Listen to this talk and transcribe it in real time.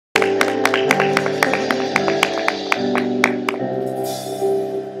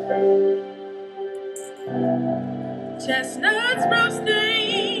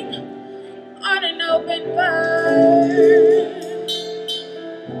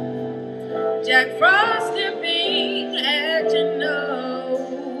Jack Frost dipping at your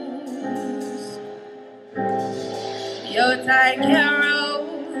nose. Yuletide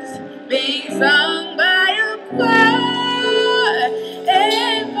carols being sung by a choir,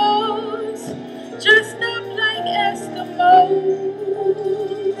 and folks dressed up like Eskimos.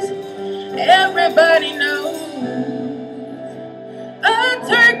 Everybody knows a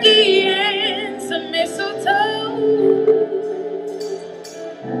turkey and some mistletoe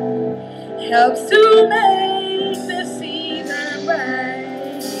helps to make the season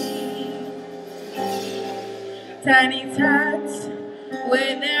bright. Tiny tots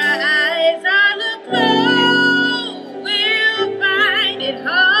with their eyes on the glow will find it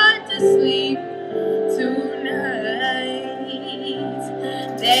hard to sleep tonight.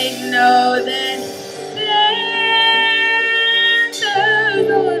 They know that Santa's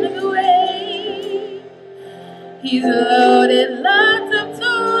on the way. He's loaded lots of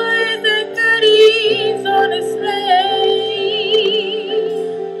toys and goodies on his sleigh,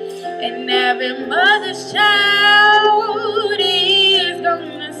 and every mother's child is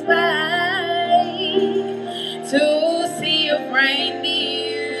gonna spy to see if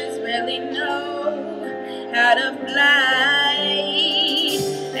reindeers really know how to fly.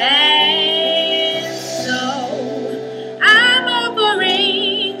 And so I'm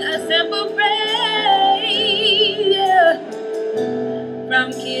offering a simple phrase, yeah, from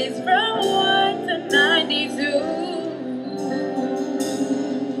kids from 1 to 92.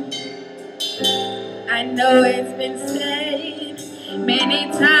 I know it's been said many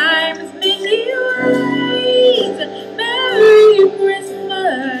times, many ways. Merry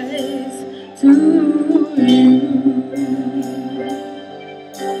Christmas to you.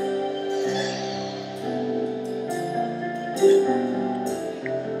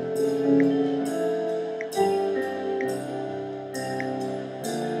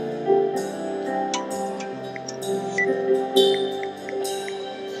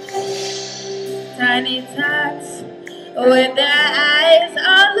 Tiny tots with their eyes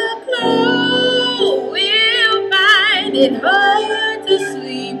on the glow will find it hard to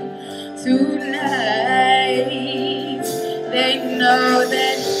sleep tonight. They know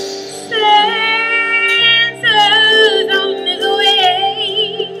that Santa's on his way.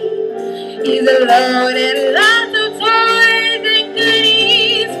 He's loaded lots of toys and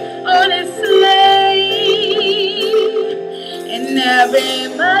goodies on his sleigh, and every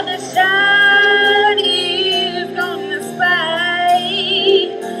mother's child is gonna spy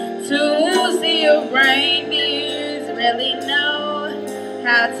to see if reindeers really know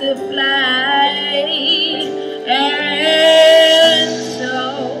how to fly. And so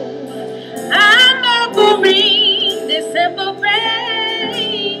I'm offering this simple phrase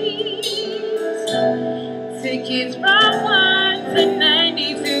to kids from 1 to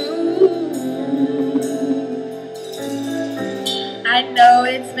 92. I know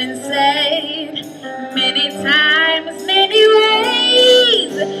it's been said many times, many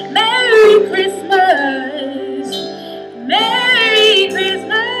ways. Merry Christmas, Merry Christmas,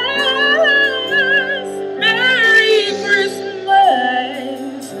 Merry Christmas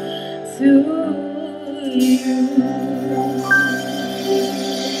to you.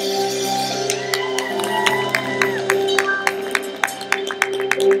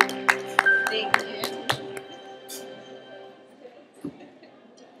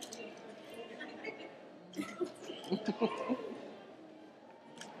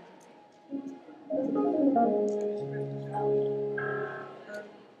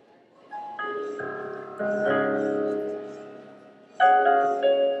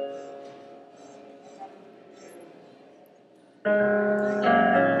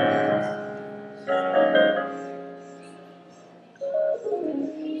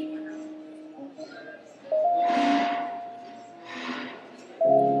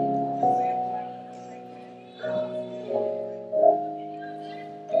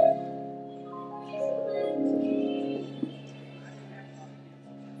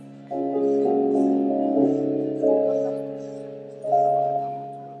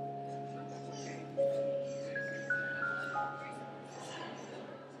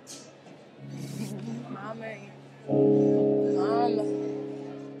 Mama,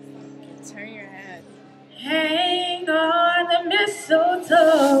 turn your head. Hang on the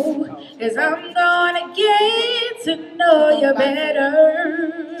mistletoe, 'cause I'm gonna get to know you better.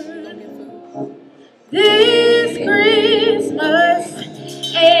 This Christmas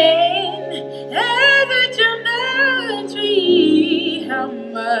and as I jump the tree, how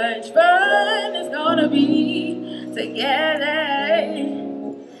much fun it's gonna be together.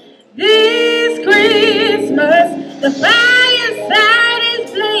 This Christmas, the fireside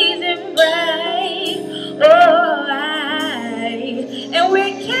is blazing bright.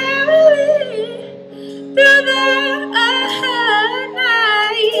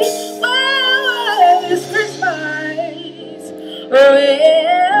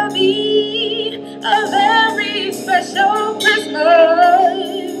 will be a very special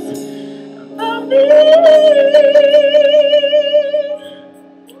Christmas for me.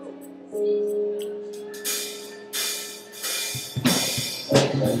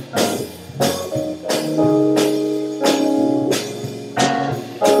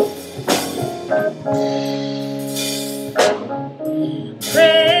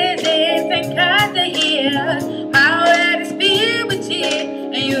 Presents and cards are here. How let us be with you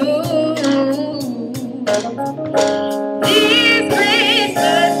and you. This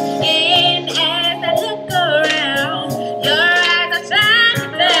Christmas, and as I look around, your eyes are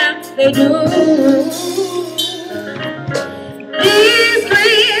shining down. They do. This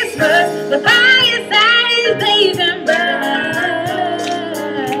Christmas, the fireside is blazing bright,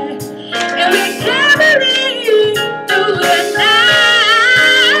 and we're carrying through the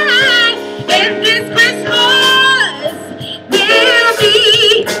night. And this Christmas will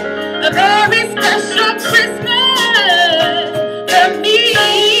be a very special Christmas for me.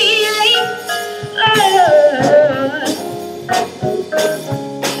 Oh,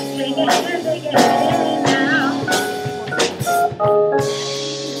 sing it now.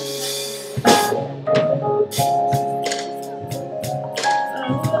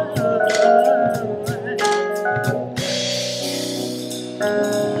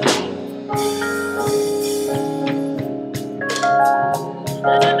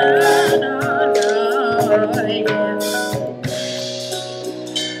 No, yeah.